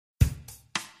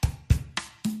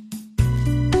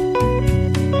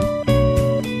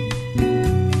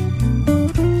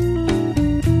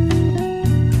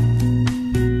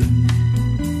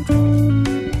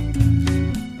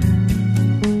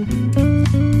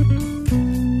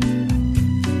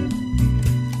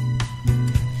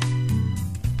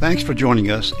Thanks for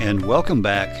joining us, and welcome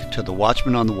back to the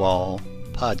Watchman on the Wall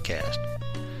podcast.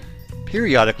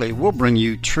 Periodically, we'll bring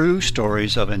you true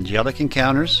stories of angelic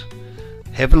encounters,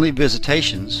 heavenly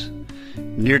visitations,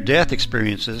 near-death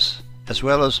experiences, as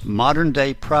well as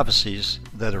modern-day prophecies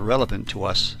that are relevant to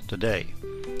us today.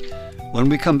 When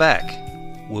we come back,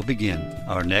 we'll begin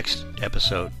our next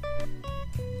episode.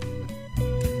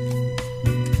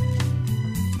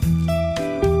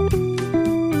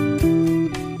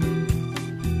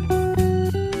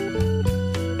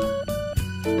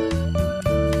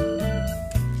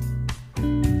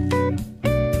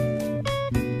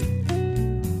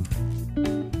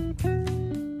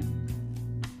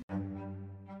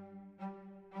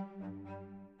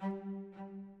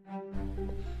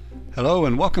 Hello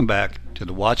and welcome back to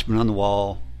the Watchman on the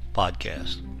Wall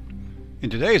podcast.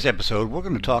 In today's episode, we're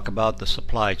going to talk about the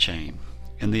supply chain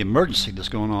and the emergency that's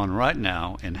going on right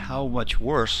now and how much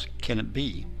worse can it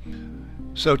be.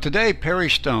 So today, Perry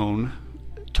Stone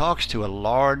talks to a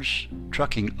large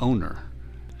trucking owner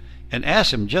and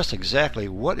asks him just exactly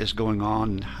what is going on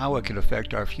and how it could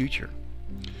affect our future.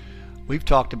 We've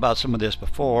talked about some of this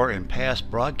before in past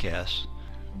broadcasts,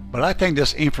 but I think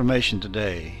this information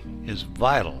today is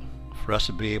vital for us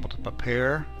to be able to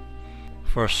prepare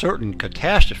for a certain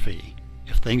catastrophe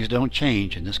if things don't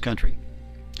change in this country.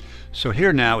 So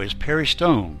here now is Perry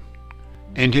Stone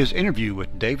and his interview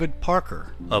with David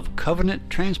Parker of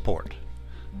Covenant Transport,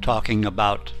 talking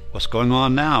about what's going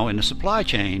on now in the supply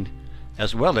chain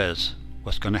as well as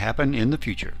what's going to happen in the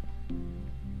future.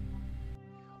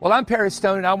 Well, I'm Perry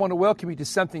Stone, and I want to welcome you to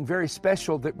something very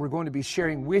special that we're going to be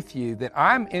sharing with you that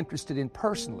I'm interested in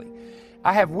personally.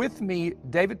 I have with me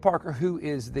David Parker, who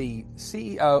is the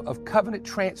CEO of Covenant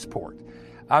Transport.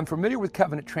 I'm familiar with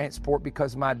Covenant Transport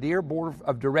because my dear board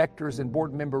of directors and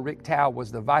board member Rick Tao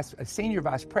was a senior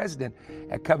vice president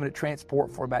at Covenant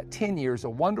Transport for about 10 years, a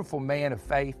wonderful man of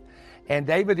faith, and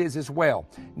David is as well.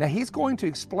 Now, he's going to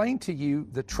explain to you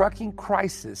the trucking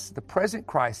crisis, the present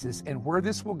crisis, and where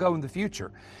this will go in the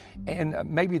future, and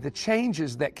maybe the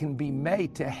changes that can be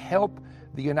made to help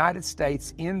the United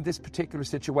States in this particular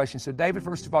situation. So David,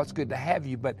 first of all, it's good to have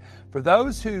you, but for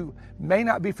those who may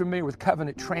not be familiar with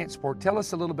Covenant Transport, tell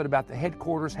us a little bit about the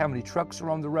headquarters, how many trucks are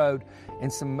on the road,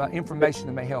 and some information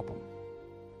that may help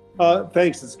them.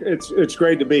 Thanks. It's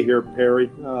great to be here,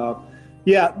 Perry.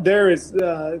 There is,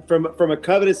 from a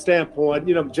Covenant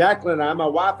standpoint, Jacqueline and I, my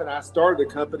wife and I, started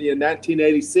the company in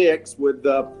 1986 with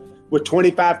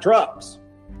 25 trucks.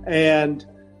 And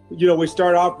we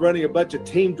started off running a bunch of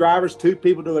team drivers, 2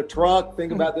 people to a truck.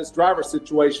 Think about this driver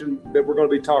situation that we're going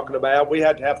to be talking about. We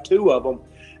had to have 2 of them.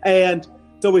 And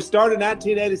so we started in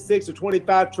 1986 with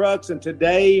 25 trucks. And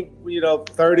today,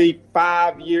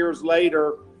 35 years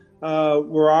later,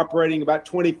 we're operating about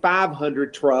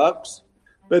 2,500 trucks.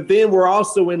 But then we're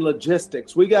also in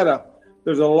logistics.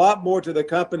 There's a lot more to the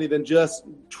company than just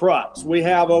trucks. We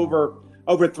have over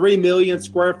 3 million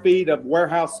square feet of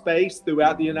warehouse space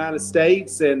throughout the United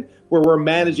States, and where we're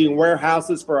managing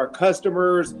warehouses for our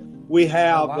customers. We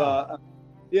have,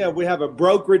 we have a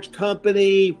brokerage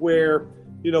company where,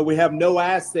 we have no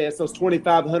assets. Those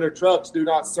 2,500 trucks do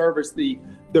not service the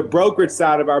brokerage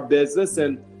side of our business,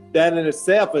 and that in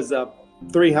itself is a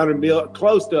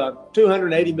close to a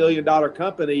 $280 million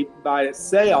company by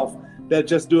itself that's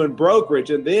just doing brokerage.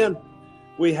 And then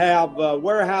we have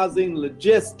warehousing,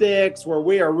 logistics, where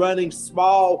we are running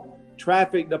small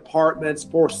traffic departments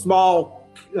for small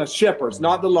shippers,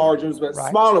 not the large ones, but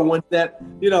smaller ones that,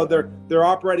 they're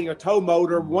operating a tow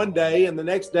motor one day, and the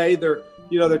next day they're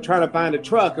trying to find a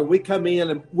truck, and we come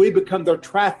in and we become their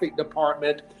traffic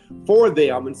department for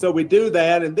them. And so we do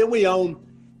that, and then we own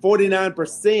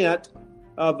 49%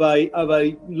 of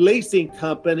a leasing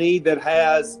company that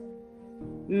has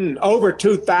over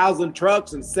 2,000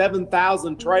 trucks and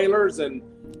 7,000 trailers, and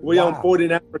we own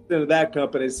 49% of that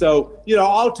company. So,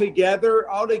 altogether,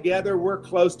 we're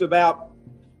close to about,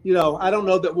 I don't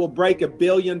know that we'll break $1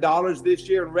 billion this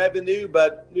year in revenue,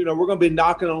 but, we're going to be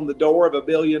knocking on the door of $1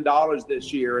 billion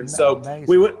this year. And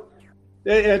amazing.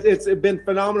 It's been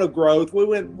phenomenal growth. We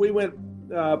went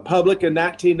public in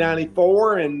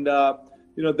 1994, and,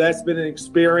 that's been an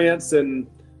experience. And,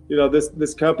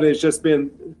 this company has just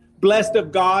been blessed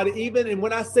of God. And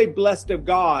when I say blessed of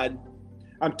God,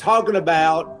 I'm talking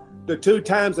about the 2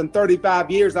 times in 35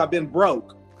 years I've been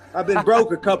broke. I've been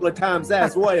broke a couple of times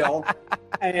as well.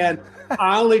 And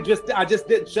I just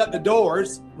didn't shut the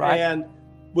doors. Right. And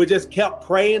we just kept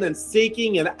praying and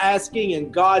seeking and asking,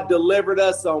 and God delivered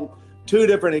us on 2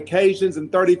 different occasions in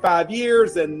 35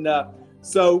 years. And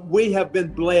so we have been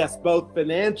blessed both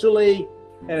financially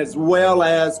and as well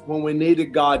as when we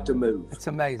needed God to move. It's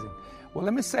amazing. Well,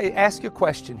 let me ask you a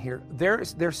question here.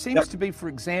 There seems to be, for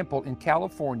example, in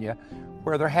California,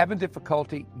 where they're having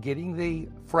difficulty getting the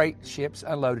freight ships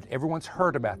unloaded. Everyone's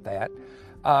heard about that.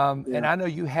 And I know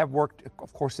you have worked,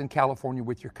 of course, in California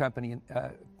with your company, and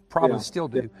probably still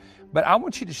do. But I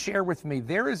want you to share with me,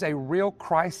 there is a real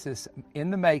crisis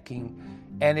in the making,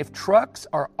 and if trucks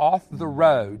are off the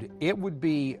road, it would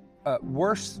be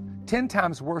worse, 10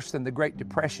 times worse than the Great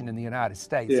Depression in the United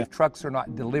States if trucks are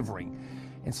not delivering.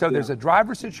 And so there's a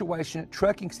driver situation,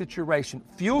 trucking situation,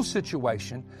 fuel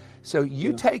situation. So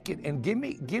you take it and give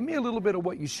me a little bit of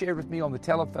what you shared with me on the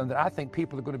telephone that I think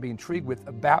people are going to be intrigued with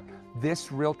about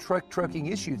this real trucking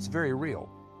issue. It's very real.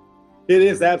 It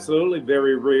is absolutely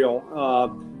very real.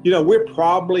 We're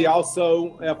probably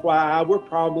also,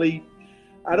 FYI,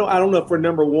 I don't know if we're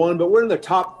number one, but we're in the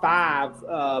top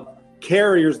 5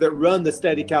 carriers that run the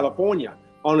state of California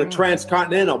on a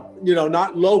transcontinental,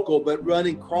 not local, but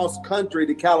running cross country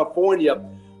to California.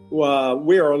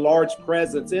 We are a large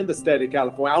presence in the state of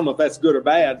California. I don't know if that's good or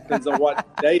bad, depends on what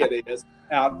day it is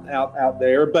out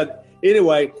there. But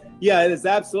anyway, it has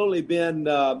absolutely been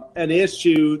an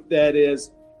issue that is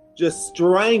just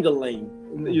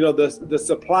strangling, the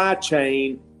supply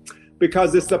chain,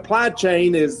 because the supply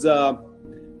chain is,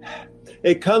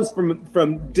 it comes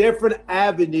from different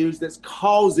avenues that's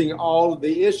causing all of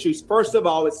the issues. First of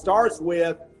all, it starts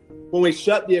with when we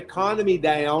shut the economy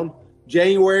down,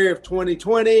 January of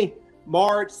 2020,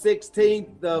 March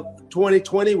 16th of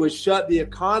 2020, we shut the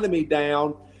economy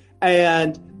down,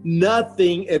 and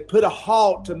it put a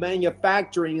halt to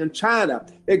manufacturing in China.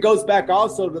 It goes back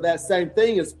also to that same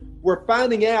thing, is we're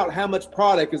finding out how much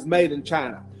product is made in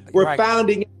China. We're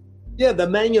finding the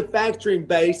manufacturing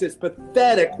base is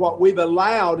pathetic, what we've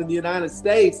allowed in the United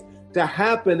States to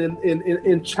happen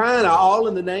in China, all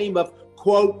in the name of,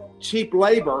 quote, cheap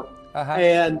labor.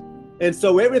 And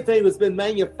so everything has been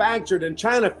manufactured in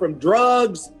China, from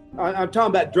drugs, I'm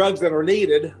talking about drugs that are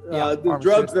needed, the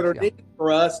drugs that are needed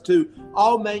for us, to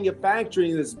all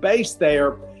manufacturing is based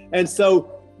there. And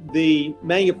so the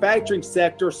manufacturing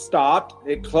sector stopped.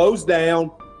 It closed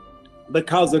down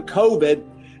because of COVID.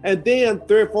 And then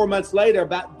 3 or 4 months later,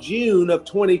 about June of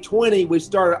 2020, we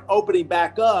started opening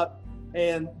back up.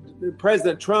 And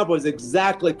President Trump was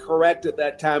exactly correct at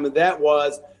that time. And that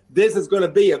was, this is going to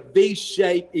be a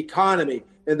V-shaped economy.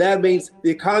 And that means the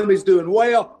economy is doing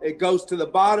well. It goes to the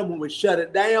bottom when we shut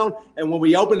it down. And when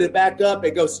we open it back up,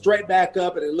 it goes straight back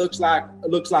up, and it looks like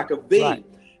a V. Right.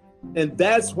 And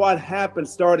that's what happened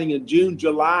starting in June,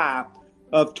 July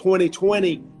of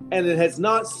 2020. And it has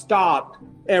not stopped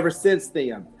ever since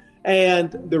then.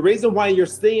 And the reason why you're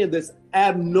seeing this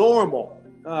abnormal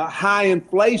high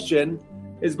inflation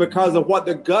is because of what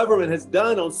the government has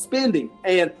done on spending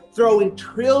and throwing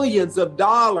trillions of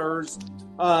dollars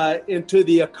into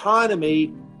the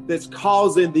economy that's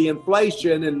causing the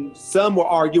inflation. And some will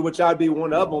argue, which I'd be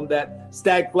one of them, that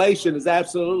stagflation is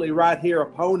absolutely right here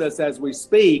upon us as we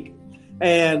speak.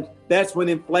 And that's when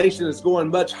inflation is going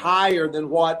much higher than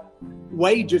what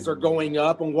wages are going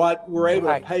up and what we're able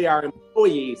to pay our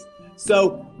employees.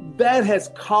 So that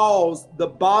has caused the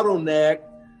bottleneck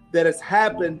that has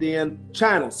happened in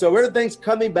China. So everything's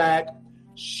coming back.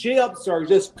 Ships are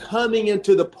just coming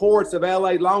into the ports of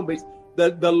LA, Long Beach.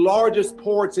 The largest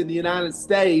ports in the United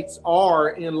States are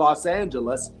in Los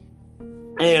Angeles.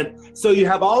 And so you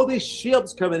have all these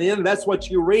ships coming in, and that's what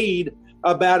you read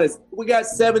about is we got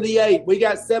 78, we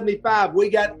got 75, we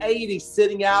got 80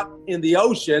 sitting out in the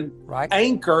ocean,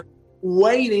 anchored,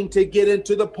 waiting to get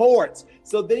into the ports.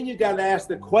 So then you got to ask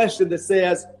the question that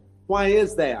says, why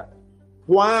is that?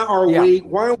 Why are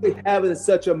we having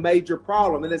such a major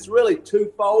problem? And it's really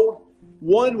twofold.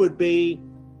 One would be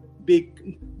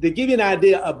to give you an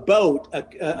idea, a boat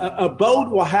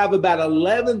will have about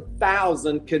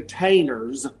 11,000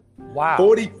 containers. Wow.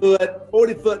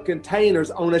 40 foot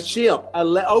containers on a ship,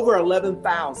 over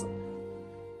 11,000.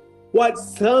 What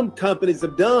some companies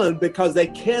have done, because they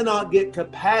cannot get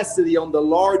capacity on the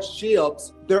large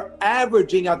ships, they're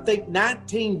averaging, I think,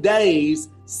 19 days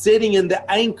sitting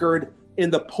anchored in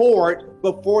the port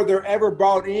before they're ever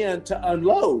brought in to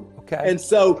unload. Okay. And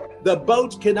so the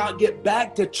boats cannot get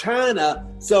back to China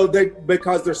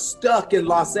because they're stuck in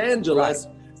Los Angeles,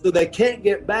 so they can't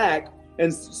get back.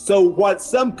 And so what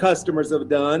some customers have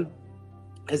done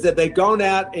is that they've gone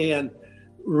out and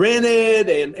rented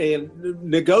and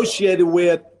negotiated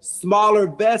with smaller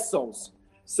vessels.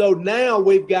 So now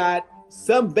we've got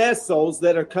some vessels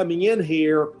that are coming in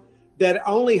here that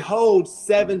only hold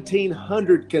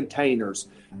 1,700 containers,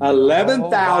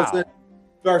 11,000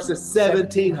 versus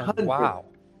 1,700. Wow.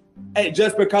 And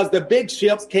just because the big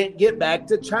ships can't get back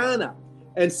to China.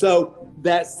 And so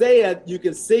that said, you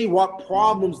can see what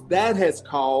problems that has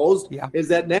caused. Yeah. Is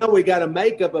that now we got a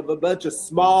makeup of a bunch of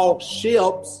small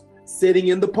ships sitting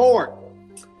in the port.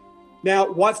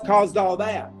 Now, what's caused all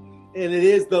that? And it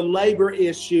is the labor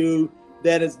issue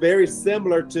that is very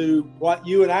similar to what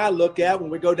you and I look at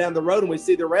when we go down the road and we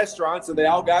see the restaurants and they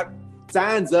all got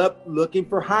signs up looking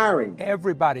for hiring.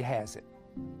 Everybody has it.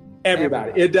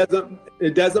 Everybody. It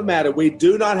doesn't matter. We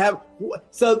do not have.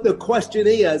 So the question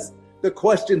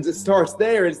that starts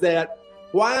there is that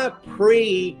why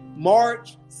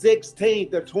pre-March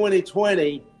 16th of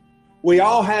 2020, we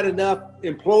all had enough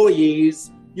employees,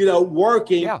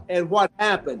 working, and what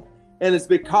happened? And it's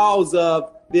because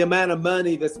of the amount of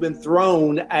money that's been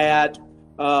thrown at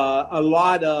a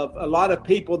lot of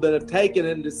people that have taken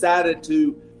it and decided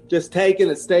to just take it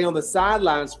and stay on the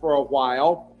sidelines for a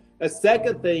while. A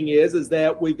second thing is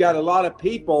that we've got a lot of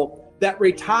people that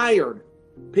retired.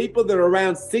 People that are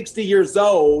around 60 years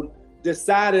old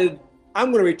decided,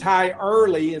 I'm going to retire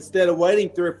early instead of waiting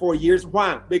 3 or 4 years.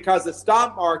 Why? Because the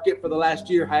stock market for the last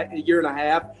year and a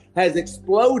half has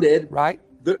exploded. Right.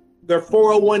 Their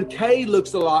 401k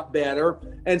looks a lot better,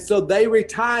 and so they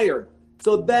retired.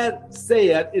 So that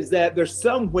said is that there's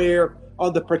somewhere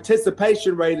on the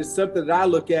participation rate is something that I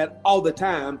look at all the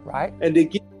time. Right. And to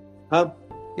get, Yeah,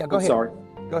 go ahead. Sorry.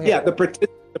 Go ahead. Yeah, the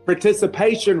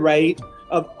participation rate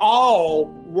of all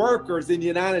workers in the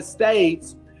United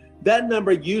States, that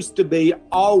number used to be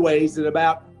always at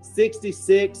about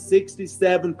 66,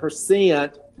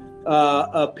 67%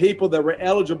 of people that were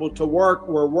eligible to work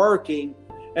were working.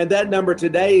 And that number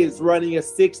today is running at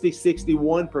 60,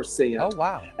 61%. Oh,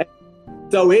 wow.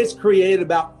 So it's created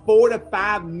about 4 to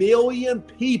 5 million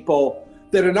people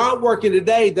that are not working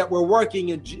today that were working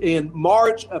in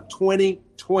March of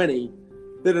 2020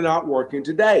 that are not working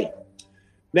today.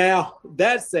 Now,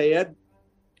 that said,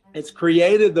 it's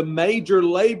created the major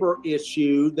labor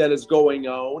issue that is going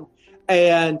on.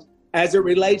 And as it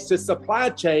relates to supply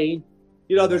chain,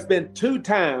 there's been 2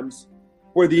 times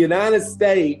where the United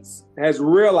States has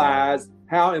realized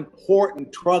how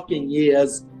important trucking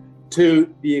is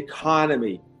to the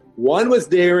economy. One was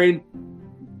during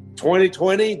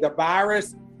 2020, the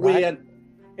virus, when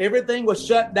everything was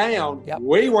shut down. Yep.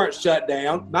 We weren't shut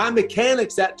down. My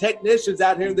mechanics, technicians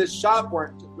out here in this shop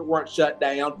weren't shut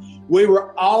down. We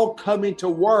were all coming to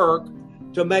work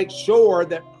to make sure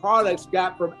that products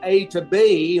got from A to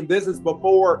B. And this is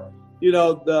before,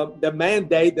 the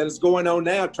mandate that is going on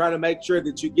now, trying to make sure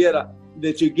that you get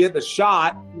the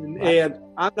shot. And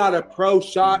I'm not a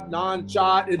pro-shot,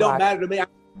 non-shot. It don't matter to me. I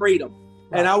want freedom.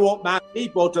 And I want my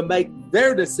people to make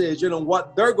their decision on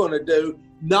what they're going to do,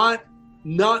 not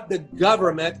the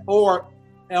government or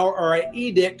an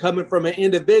edict coming from an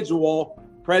individual,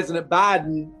 President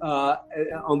Biden,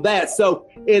 on that. So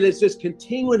it is just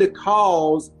continuing to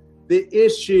cause the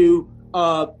issue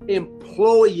of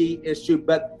employee issue,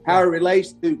 but how it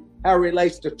relates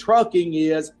to trucking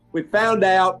is we found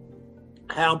out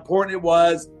how important it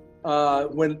was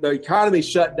when the economy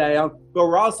shut down, but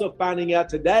we're also finding out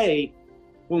today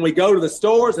when we go to the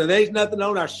stores and there's nothing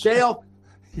on our shelf,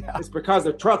 it's because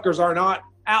the truckers are not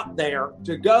out there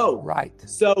to go. Right.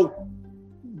 So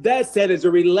that said, as it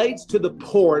relates to the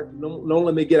port, don't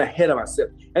let me get ahead of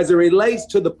myself. As it relates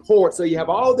to the port, so you have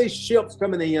all these ships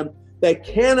coming in, they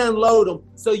can't unload them.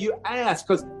 So you ask,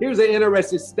 because here's an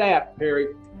interesting stat, Perry.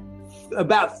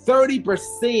 About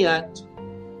 30%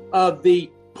 of the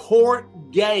port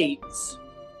gates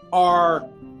are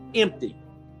empty.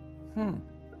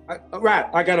 I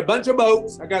got a bunch of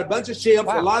boats, I got a bunch of ships,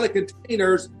 a lot of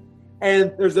containers,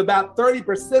 and there's about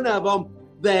 30% of them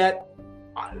that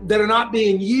are not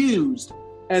being used.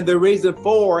 And the reason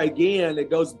for, again, it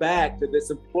goes back to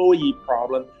this employee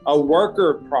problem, a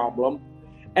worker problem.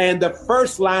 And the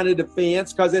first line of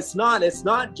defense, because it's not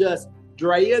just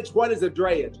drayage. What is a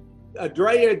drayage? A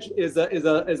drayage is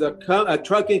a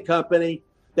trucking company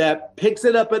that picks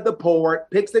it up at the port,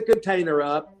 picks the container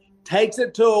up, takes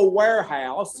it to a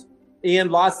warehouse in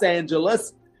Los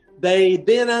Angeles. They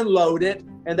then unload it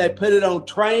and they put it on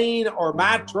train or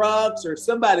my trucks or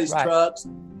somebody's trucks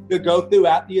to go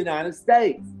throughout the United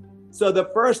States. So the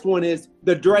first one is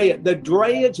the drayage. The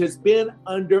drayage has been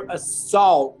under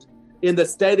assault in the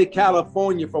state of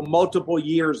California for multiple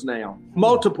years now,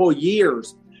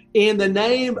 in the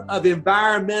name of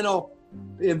environmental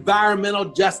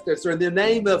justice, or in the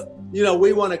name of,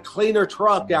 we want a cleaner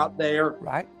truck out there.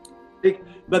 Right.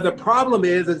 But the problem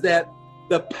is that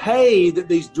the pay that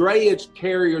these drayage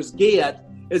carriers get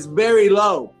is very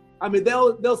low. I mean,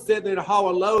 they'll sit there and haul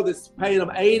a load that's paying them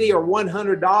 $80 or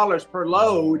 $100 per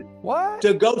load. What?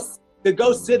 To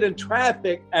go sit in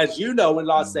traffic, as you know, in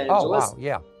Los Angeles. Oh, wow,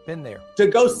 yeah. Been there. To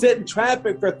go sit in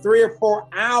traffic for 3 or 4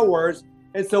 hours.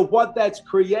 And so what that's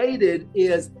created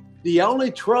is the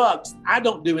only trucks, I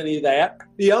don't do any of that.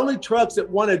 The only trucks that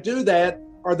want to do that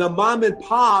are the mom and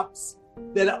pops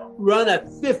that run a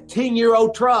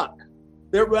 15-year-old truck,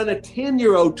 that run a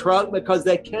 10-year-old truck because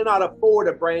they cannot afford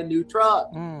a brand new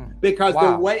truck because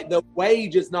the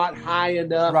wage is not high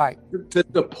enough to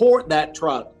support that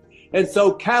truck. And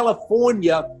so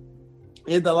California,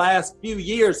 in the last few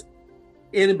years,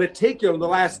 in particular, the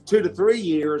last 2 to 3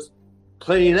 years,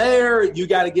 clean air, you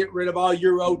got to get rid of all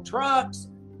your old trucks,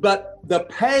 but the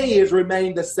pay has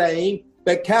remained the same.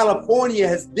 But California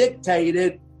has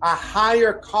dictated a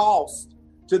higher cost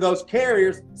to those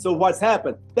carriers. So what's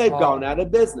happened? They've gone out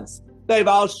of business. They've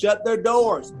all shut their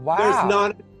doors. Wow. There's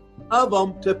not enough of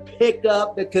them to pick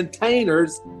up the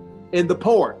containers in the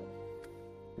port.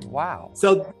 Wow.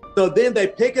 So then they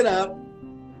pick it up.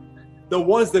 The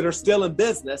ones that are still in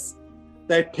business,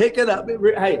 they pick it up.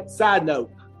 Hey, side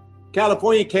note,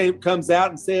 California comes out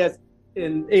and says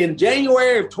in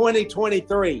January of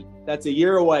 2023, that's a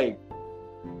year away,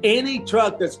 any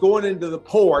truck that's going into the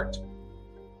port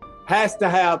has to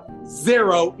have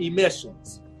 0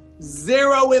 emissions.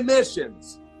 0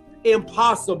 emissions.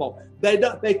 Impossible.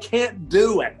 They can't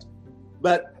do it.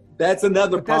 But that's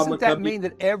another problem. Doesn't that mean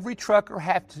that every trucker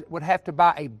would have to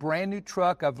buy a brand new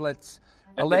truck of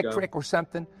electric or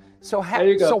something? So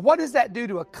what does that do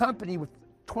to a company with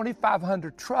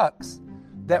 2,500 trucks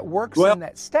that works in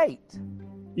that state?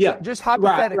 Yeah. Just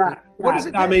hypothetically. Right. What does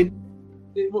it do? I mean,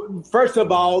 first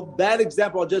of all, that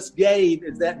example I just gave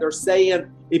is that they're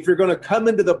saying if you're going to come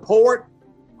into the port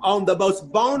on the most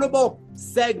vulnerable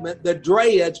segment, the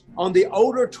drayage on the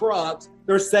older trucks,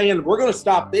 they're saying we're going to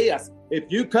stop this. If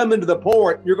you come into the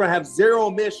port, you're going to have 0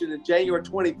 emission in January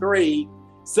 23.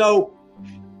 So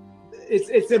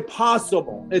it's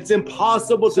impossible. It's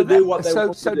impossible to do what they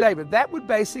want to do. So David, that would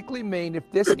basically mean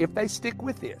if they stick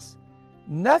with this,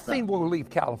 nothing will leave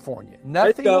California.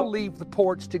 Nothing will leave the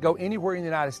ports to go anywhere in the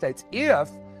United States if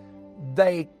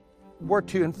they were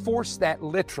to enforce that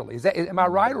literally. Am I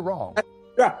right or wrong?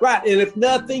 Right. And if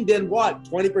nothing, then what?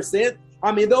 20%?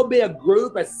 I mean, there'll be a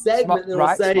group, a segment that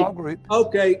will say, small group.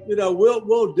 Okay,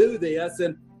 we'll do this.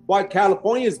 And what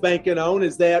California's banking on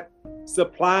is that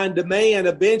supply and demand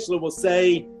eventually will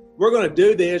say, we're going to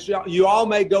do this. You all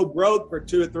may go broke for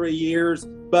 2 or 3 years,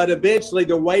 but eventually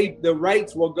the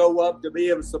rates will go up to be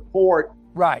able to support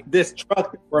this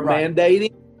truck that we're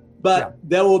mandating. But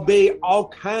there will be all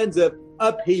kinds of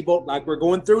upheaval like we're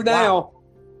going through now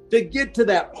to get to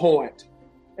that point.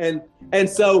 And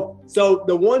so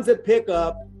the ones that pick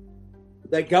up,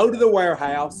 they go to the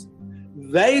warehouse.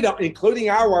 They don't,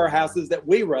 including our warehouses that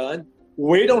we run,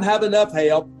 we don't have enough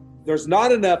help. There's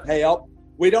not enough help.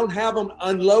 We don't have them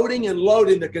unloading and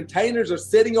loading. The containers are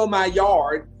sitting on my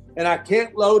yard, and I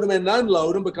can't load them and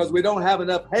unload them because we don't have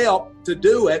enough help to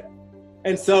do it.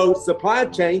 And so supply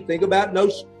chain, think about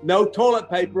no toilet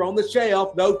paper on the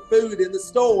shelf, no food in the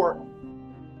store.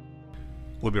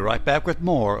 We'll be right back with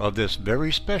more of this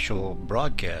very special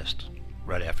broadcast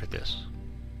right after this.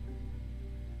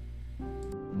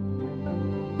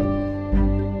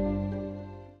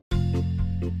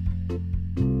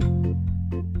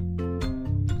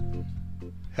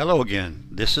 Hello again,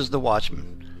 this is The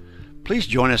Watchman. Please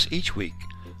join us each week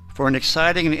for an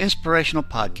exciting and inspirational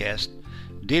podcast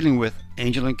dealing with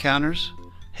angel encounters,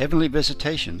 heavenly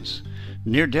visitations,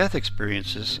 near-death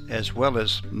experiences, as well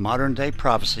as modern-day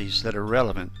prophecies that are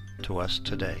relevant to us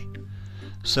today.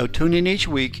 So tune in each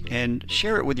week and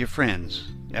share it with your friends.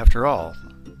 After all,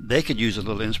 they could use a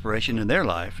little inspiration in their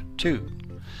life, too.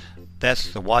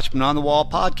 That's the Watchman on the Wall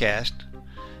podcast,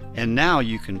 and now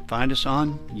you can find us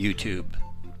on YouTube.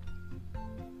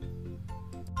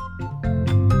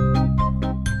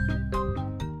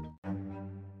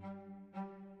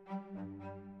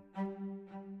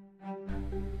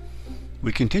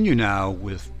 We continue now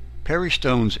with Perry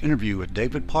Stone's interview with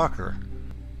David Parker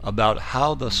about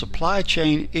how the supply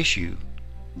chain issue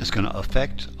is going to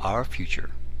affect our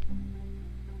future.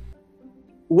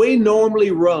 We normally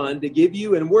run, to give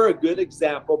you, and we're a good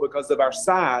example because of our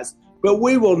size, but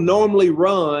we will normally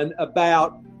run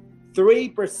about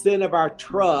 3% of our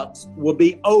trucks will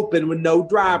be open with no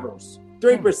drivers.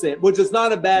 3%, which is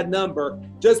not a bad number,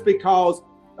 just because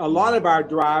a lot of our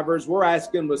drivers, we're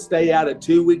asking them to stay out of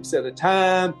 2 weeks at a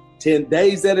time, 10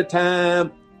 days at a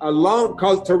time,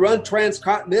 because to run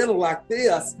transcontinental like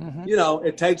this,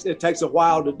 it takes a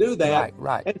while to do that.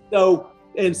 Right.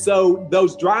 And so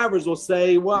those drivers will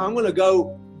say, well, I'm going to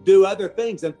go do other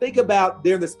things. And think about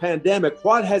during this pandemic,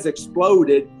 what has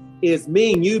exploded is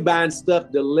me and you buying stuff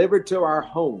delivered to our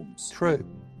homes. True.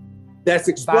 That's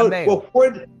exploded. mail.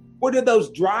 Well, where did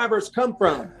those drivers come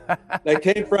from? They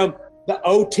came from the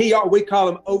OTR. We call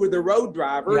them over-the-road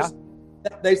drivers.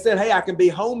 Yeah. They said, hey, I can be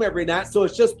home every night. So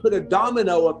it's just put a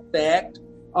domino effect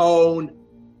on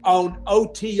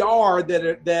OTR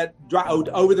that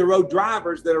over-the-road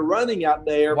drivers that are running out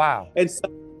there. Wow. And so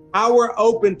our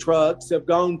open trucks have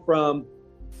gone from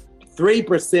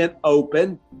 3%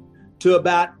 open to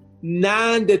about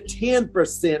 9 to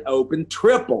 10% open,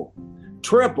 triple.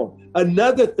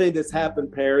 Another thing that's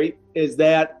happened, Perry, is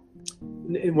that,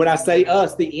 and when I say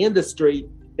us, the industry,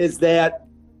 is that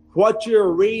what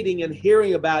you're reading and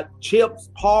hearing about chips,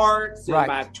 parts, and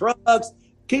my trucks.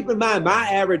 Keep in mind, my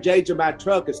average age of my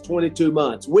truck is 22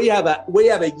 months. We have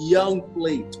a young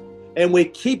fleet, and we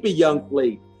keep a young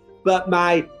fleet. But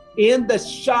my in the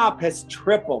shop has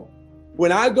tripled.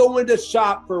 When I go into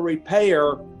shop for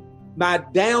repair, my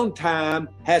downtime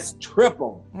has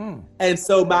tripled. And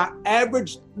so my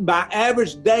average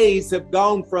days have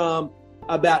gone from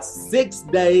about 6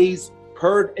 days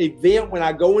per event when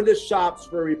I go into shops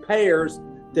for repairs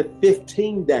to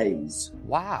 15 days.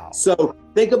 Wow. So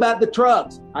think about the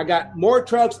trucks. I got more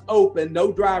trucks open,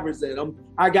 no drivers in them.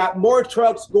 I got more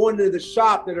trucks going to the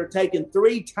shop that are taking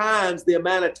 3 times the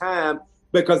amount of time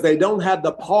because they don't have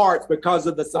the parts because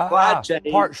of the supply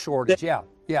chain. Part shortage, yeah.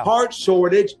 Part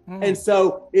shortage. And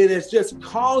so it is just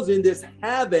causing this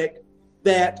havoc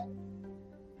that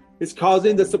is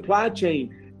causing the supply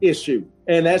chain issue.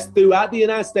 And that's throughout the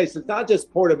United States. It's not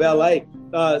just Port of LA,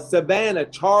 Savannah,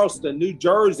 Charleston, New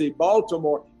Jersey,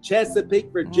 Baltimore,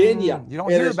 Chesapeake, Virginia. You don't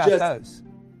hear about those.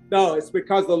 No, it's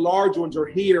because the large ones are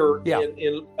here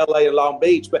in LA and Long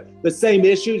Beach. But the same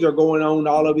issues are going on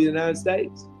all over the United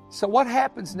States. So what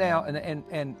happens now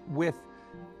and with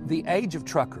the age of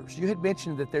truckers? You had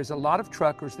mentioned that there's a lot of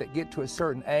truckers that get to a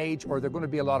certain age, or there are going to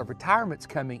be a lot of retirements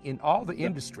coming in all the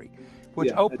industry,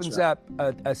 which opens up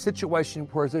a situation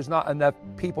where there's not enough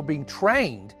people being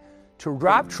trained to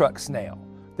drive trucks now.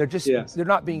 They're just they're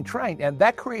not being trained, and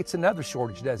that creates another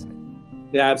shortage, doesn't it?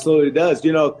 Yeah, absolutely does.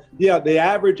 You know, the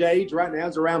average age right now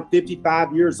is around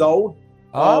 55 years old.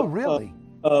 Oh, really?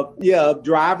 Of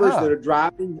drivers that are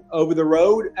driving over the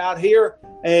road out here,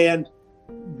 and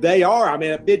they are. I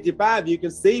mean, at 55, you can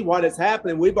see what is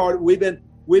happening.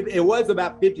 It was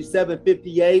about 57,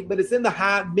 58, but it's in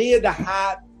the mid to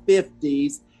high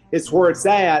 50s. It's where it's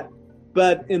at.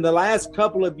 But in the last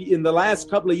couple of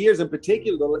years, in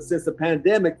particular, since the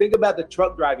pandemic, think about the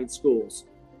truck driving schools.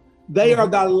 They are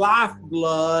the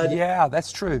lifeblood. Yeah,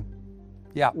 that's true.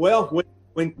 Yeah. Well,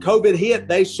 when COVID hit,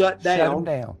 they shut down. Shut them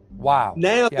down. Wow.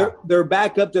 Now they're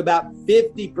back up to about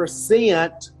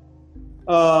 50%.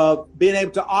 Being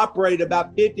able to operate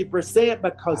about 50%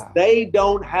 because they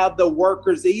don't have the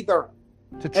workers either.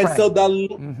 To train. And so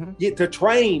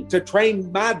to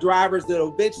train my drivers that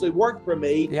will eventually work for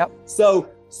me. Yep. So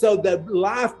the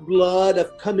lifeblood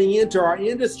of coming into our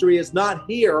industry is not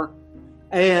here,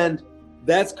 and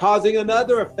that's causing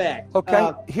another effect.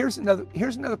 Okay. Here's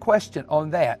another question on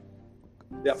that.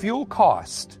 Yep. Fuel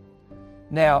cost.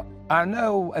 Now, I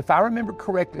know, if I remember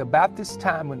correctly, about this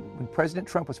time when President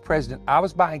Trump was president, I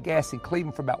was buying gas in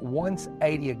Cleveland for about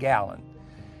 $1.80 a gallon.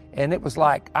 And it was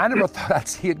like, I never thought I'd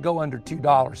see it go under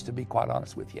 $2, to be quite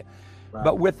honest with you. Right.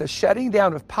 But with the shutting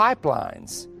down of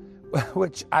pipelines,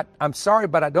 which I'm sorry,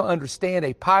 but I don't understand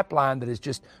a pipeline that is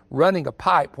just running a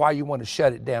pipe, why you want to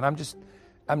shut it down.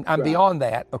 I'm beyond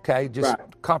that, okay, just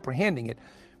comprehending it.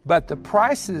 But the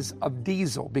prices of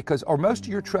diesel, are most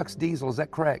of your trucks diesel, is that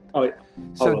correct? Oh, yeah.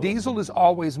 So diesel is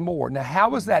always more. Now,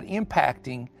 how is that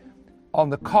impacting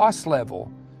on the cost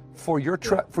level for your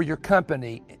truck, for your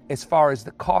company, as far as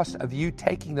the cost of you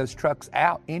taking those trucks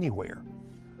out anywhere?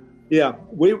 Yeah,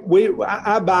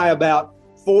 I buy about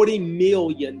 40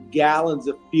 million gallons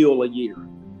of fuel a year.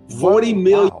 40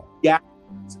 million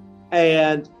gallons.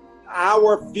 And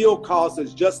our fuel cost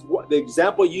is just what the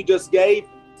example you just gave.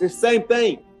 It's the same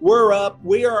thing. We are up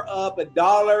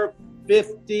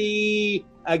 $1.50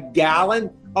 a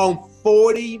gallon on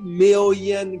 40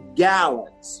 million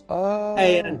gallons. Oh,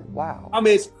 and wow. I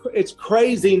mean, it's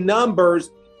crazy numbers,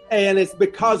 and it's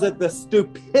because of the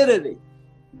stupidity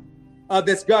of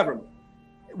this government.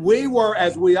 We were,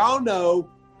 as we all know,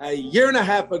 a year and a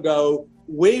half ago,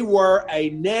 we were a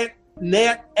net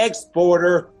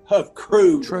exporter of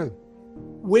crude. True.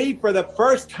 We, for the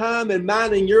first time in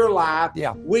mine and your life,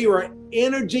 we were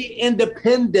energy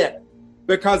independent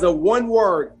because of one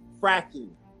word, fracking.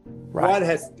 Right. What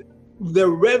has the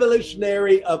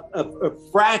revolutionary of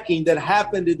fracking that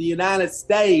happened in the United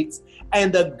States,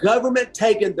 and the government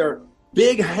taking their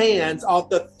big hands off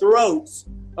the throats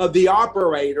of the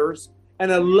operators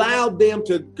and allowed them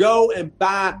to go and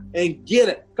buy and get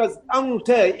it. Because I'm going to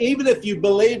tell you, even if you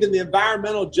believe in the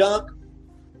environmental junk,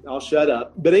 I'll shut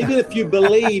up. But even if you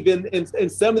believe in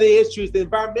some of the issues, the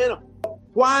environmental,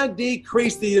 why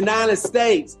decrease the United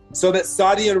States so that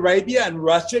Saudi Arabia and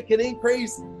Russia can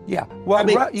increase? Yeah, well, I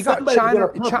mean, you got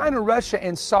China, Russia,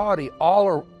 and Saudi all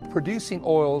are producing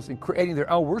oils and creating their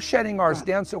own. We're shutting ours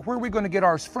down, so where are we going to get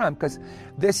ours from? Because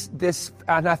this,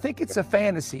 and I think it's a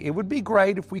fantasy. It would be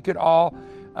great if we could all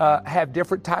have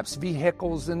different types of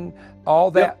vehicles and all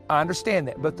that. Yep. I understand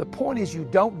that, but the point is, you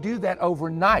don't do that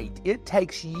overnight. It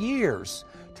takes years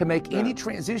to make any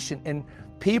transition, and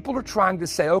people are trying to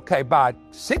say, okay, by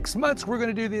 6 months we're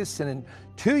going to do this, and in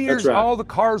 2 years all the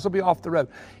cars will be off the road.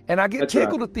 And I get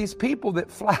tickled at these people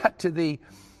that fly to they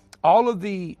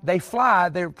fly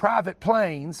their private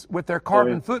planes with their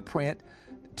carbon footprint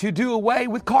to do away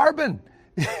with carbon.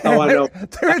 Oh, I know.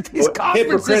 They're at these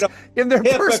conferences in their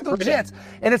personal jets.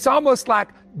 And it's almost like,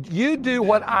 you do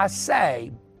what I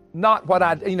say, not what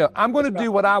I'm going to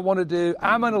do what I want to do.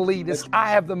 I'm an elitist. I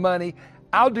have the money.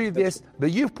 I'll do this,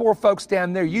 but you poor folks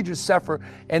down there, you just suffer.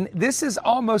 And this is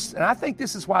almost, and I think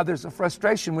this is why there's a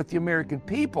frustration with the American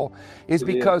people, is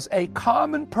because a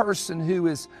common person who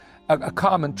is a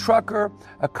common trucker,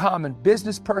 a common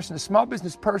business person, a small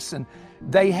business person,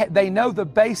 they know the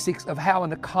basics of how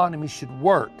an economy should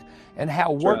work and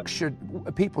how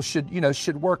people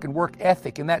should work, and work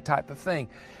ethic and that type of thing.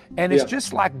 And it's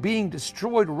just like being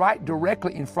destroyed right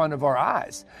directly in front of our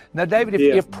eyes. Now, David,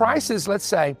 if prices, let's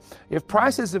say, if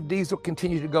prices of diesel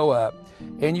continue to go up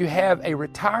and you have a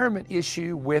retirement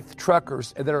issue with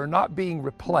truckers that are not being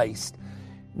replaced,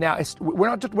 now we're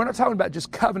not talking about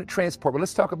just Covenant Transport, but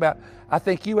let's talk about, I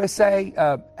think USA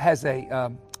has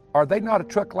are they not a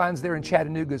truck lines there in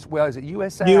Chattanooga as well? Is it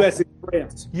USA? U.S.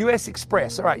 Express. U.S.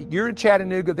 Express. All right, you're in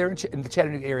Chattanooga, they're in the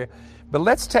Chattanooga area. But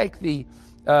let's take the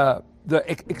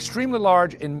extremely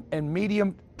large and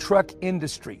medium truck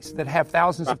industries that have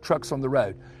thousands of trucks on the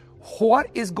road. What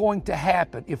is going to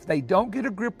happen if they don't get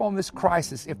a grip on this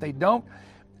crisis, if they don't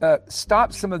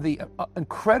stop some of the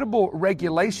incredible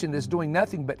regulation that's doing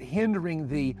nothing but hindering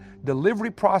the delivery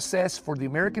process for the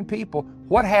American people?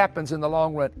 What happens in the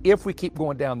long run if we keep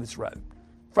going down this road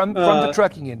from the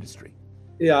trucking industry?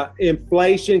 Yeah,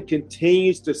 inflation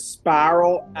continues to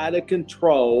spiral out of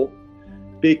control,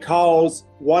 because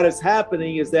what is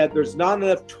happening is that there's not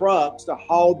enough trucks to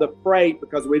haul the freight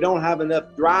because we don't have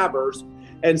enough drivers.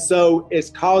 And so it's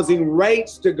causing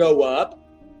rates to go up.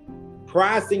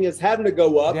 Pricing is having to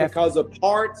go up because of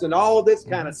parts and all of this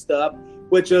kind of stuff,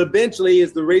 which eventually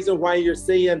is the reason why you're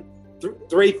seeing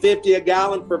 $3.50 a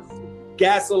gallon for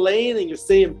gasoline, and you're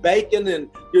seeing bacon, and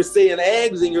you're seeing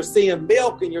eggs, and you're seeing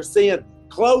milk, and you're seeing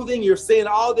clothing, you're seeing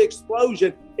all the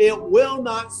explosion. It will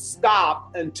not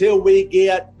stop until we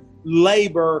get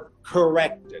labor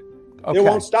corrected. Okay. It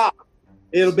won't stop.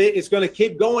 It's going to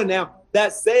keep going. Now,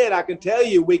 that said, I can tell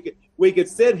you, we could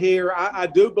sit here. I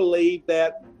do believe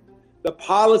that the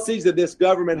policies that this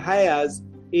government has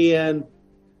in,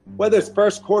 whether it's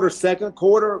first quarter, second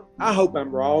quarter, I hope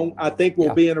I'm wrong. I think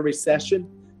we'll be in a recession.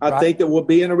 I think that we'll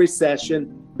be in a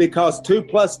recession because 2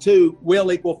 + 2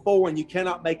 will equal 4, and you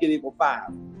cannot make it equal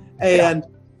 5. And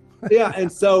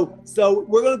and so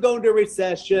we're going to go into a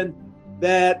recession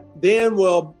that then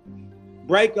will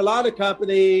break a lot of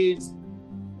companies.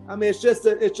 I mean, it's just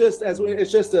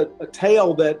a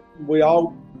tale that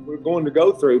we're going to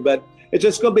go through, but it's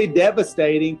just going to be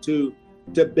devastating to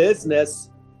business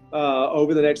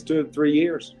over the next 2 to 3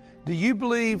 years. Do you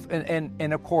believe,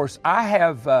 and of course, I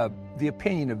have the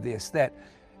opinion of this, that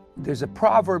there's a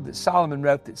proverb that Solomon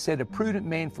wrote that said, a prudent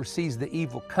man foresees the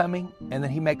evil coming, and then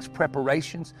he makes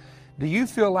preparations. Do you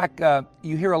feel like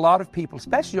you hear a lot of people,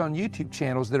 especially on YouTube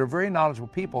channels that are very knowledgeable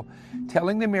people,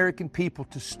 telling the American people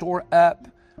to store up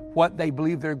what they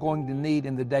believe they're going to need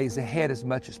in the days ahead as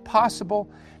much as possible?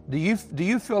 Do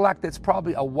you feel like that's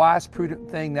probably a wise, prudent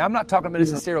thing? Now, I'm not talking about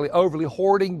necessarily overly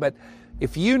hoarding, but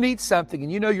if you need something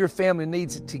and you know your family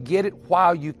needs it, to get it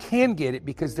while you can get it,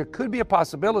 because there could be a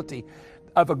possibility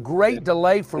of a great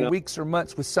delay for weeks or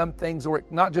months with some things, or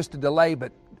not just a delay,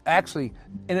 but actually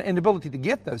an inability to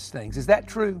get those things. Is that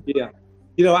true? Yeah.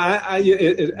 You know,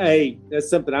 that's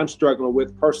something I'm struggling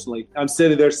with personally. I'm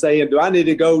sitting there saying, do I need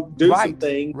to go do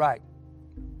something? Right.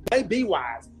 May be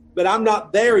wise, but I'm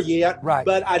not there yet. Right.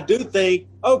 But I do think,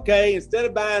 okay, instead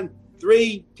of buying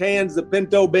 3 cans of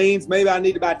pinto beans, maybe I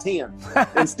need to buy 10.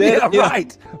 Instead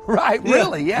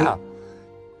Really, yeah.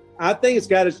 I think it's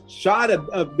got a shot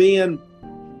of being,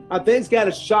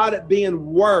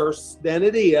 worse than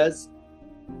it is.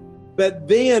 But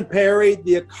then, Perry,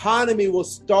 the economy will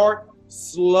start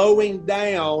slowing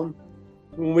down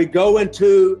when we go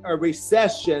into a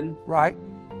recession, Right.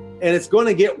 and it's going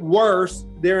to get worse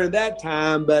during that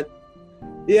time. But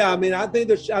yeah, I mean, I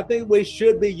think we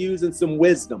should be using some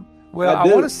wisdom. Well, I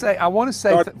want to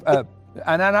say,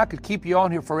 and I could keep you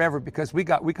on here forever because we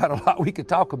got a lot we could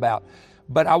talk about.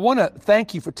 But I want to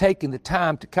thank you for taking the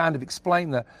time to kind of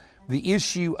explain the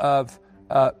issue of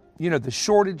the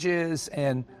shortages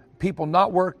and people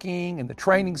not working and the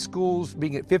training schools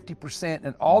being at 50%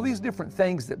 and all these different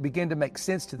things that begin to make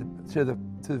sense to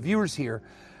the viewers here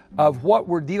of what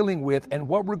we're dealing with and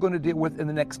what we're going to deal with in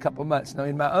the next couple of months. Now,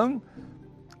 in my own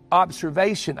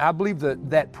observation, I believe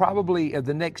that probably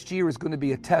the next year is going to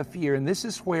be a tough year, and this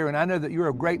is where, and I know that you're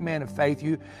a great man of faith,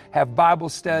 you have Bible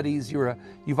studies,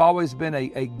 you've always been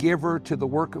a giver to the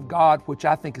work of God, which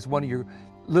I think is one of your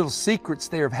little secrets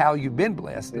there of how you've been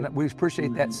blessed, and we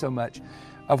appreciate that so much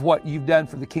of what you've done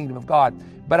for the kingdom of God.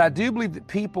 But I do believe that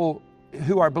people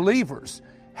who are believers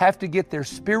have to get their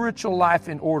spiritual life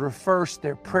in order first,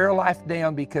 their prayer life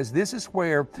down, because this is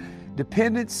where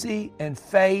dependency and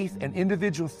faith and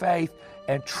individual faith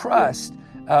and trust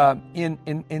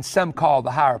in some call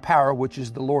the higher power, which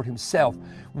is the Lord Himself.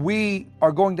 We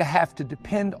are going to have to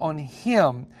depend on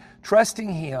Him, trusting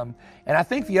Him. And I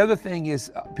think the other thing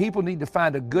is people need to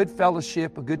find a good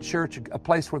fellowship, a good church, a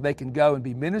place where they can go and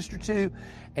be ministered to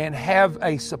and have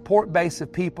a support base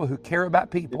of people who care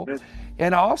about people.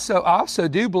 And I also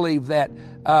do believe that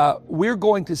we're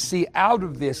going to see out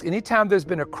of this, anytime there's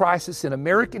been a crisis in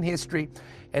American history,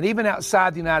 and even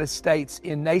outside the United States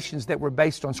in nations that were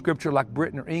based on Scripture like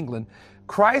Britain or England,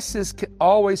 crisis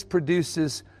always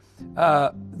produces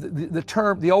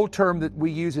the old term that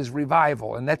we use is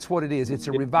revival, and that's what it is. It's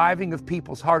a reviving of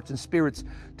people's hearts and spirits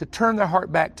to turn their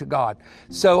heart back to God.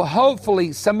 So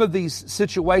hopefully some of these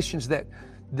situations that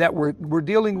we're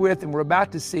dealing with and we're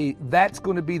about to see, that's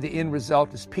going to be the end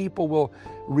result, is people will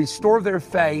restore their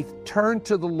faith, turn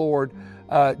to the Lord,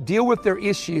 deal with their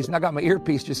issues. And I got my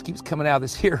earpiece, just keeps coming out of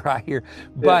this ear right here.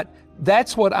 But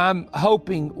that's what I'm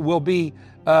hoping will be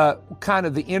kind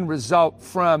of the end result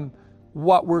from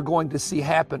what we're going to see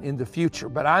happen in the future.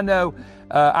 But I know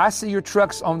I see your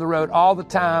trucks on the road all the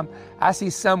time. I see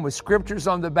some with scriptures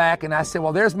on the back, and I say,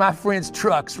 well, there's my friend's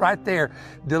trucks right there,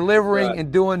 delivering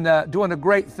and doing a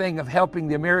great thing of helping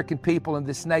the American people in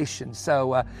this nation.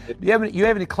 So do you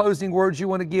have any closing words you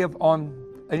want to give on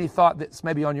any thought that's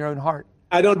maybe on your own heart?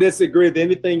 I don't disagree with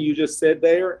anything you just said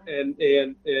there, and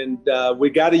we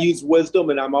got to use wisdom.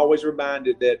 And I'm always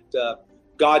reminded that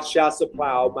God shall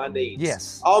supply all my needs.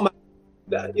 Yes.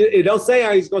 It don't say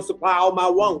how He's going to supply all my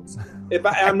wants.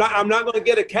 I'm not going to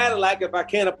get a Cadillac if I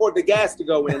can't afford the gas to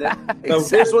go in it. So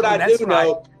Exactly. here's what I That's do right.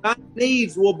 know: my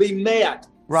needs will be met.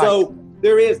 Right. So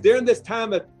during this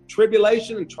time of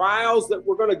tribulation and trials that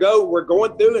we're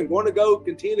going through and going to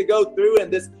continue to go through,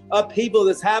 and this upheaval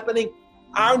that's happening,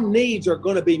 our needs are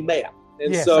going to be met.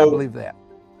 And yes, so I believe that.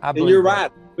 and you're right.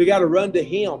 We got to run to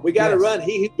Him. We got to Yes. run.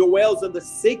 He who dwells in the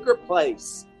secret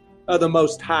place of the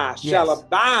Most High shall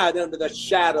abide under the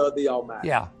shadow of the Almighty.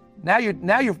 Yeah. Now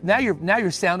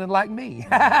you're sounding like me.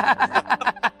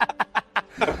 I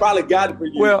probably got it for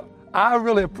you. Well, I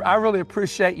really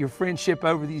appreciate your friendship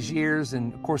over these years,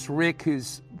 and of course Rick,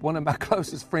 who's one of my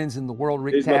closest friends in the world,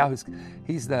 Rick Tao,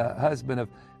 he's the husband of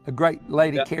a great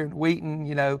lady, Karen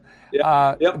Wheaton,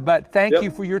 But thank you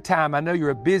for your time. I know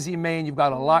you're a busy man. You've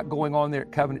got a lot going on there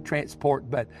at Covenant Transport,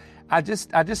 but I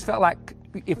just felt like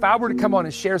if I were to come on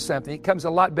and share something, it comes a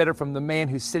lot better from the man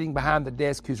who's sitting behind the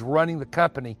desk, who's running the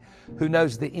company, who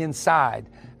knows the inside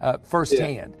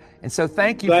firsthand. And so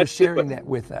thank you for sharing that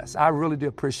with us. I really do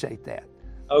appreciate that.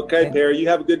 Okay, Perry, you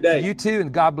have a good day. You too,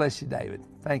 and God bless you, David.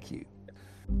 Thank you.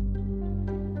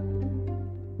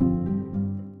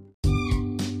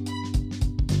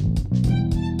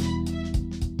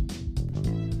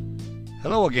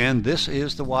 Hello again, this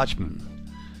is The Watchman.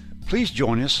 Please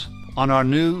join us on our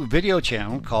new video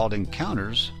channel called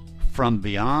Encounters from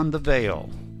Beyond the Veil.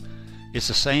 It's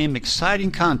the same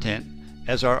exciting content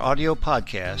as our audio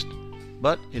podcast,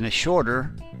 but in a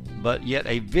shorter, but yet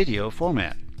a video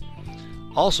format.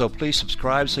 Also, please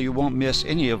subscribe so you won't miss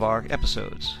any of our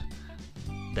episodes.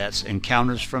 That's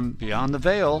Encounters from Beyond the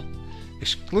Veil,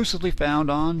 exclusively found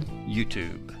on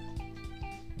YouTube.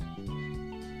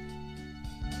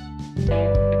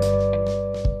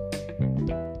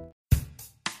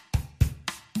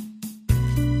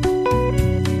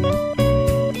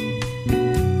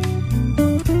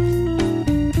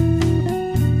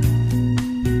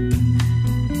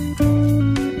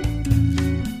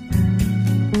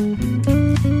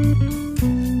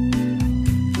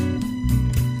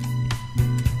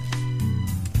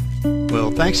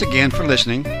 Well, thanks again for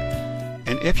listening.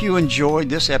 And if you enjoyed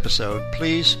this episode,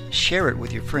 please share it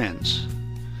with your friends.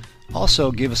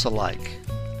 Also, give us a like.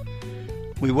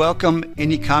 We welcome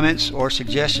any comments or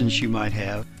suggestions you might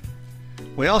have.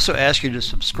 We also ask you to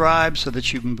subscribe so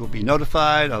that you will be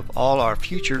notified of all our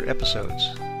future episodes.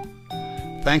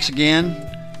 Thanks again,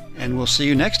 and we'll see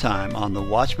you next time on the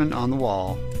Watchman on the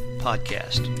Wall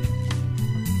podcast.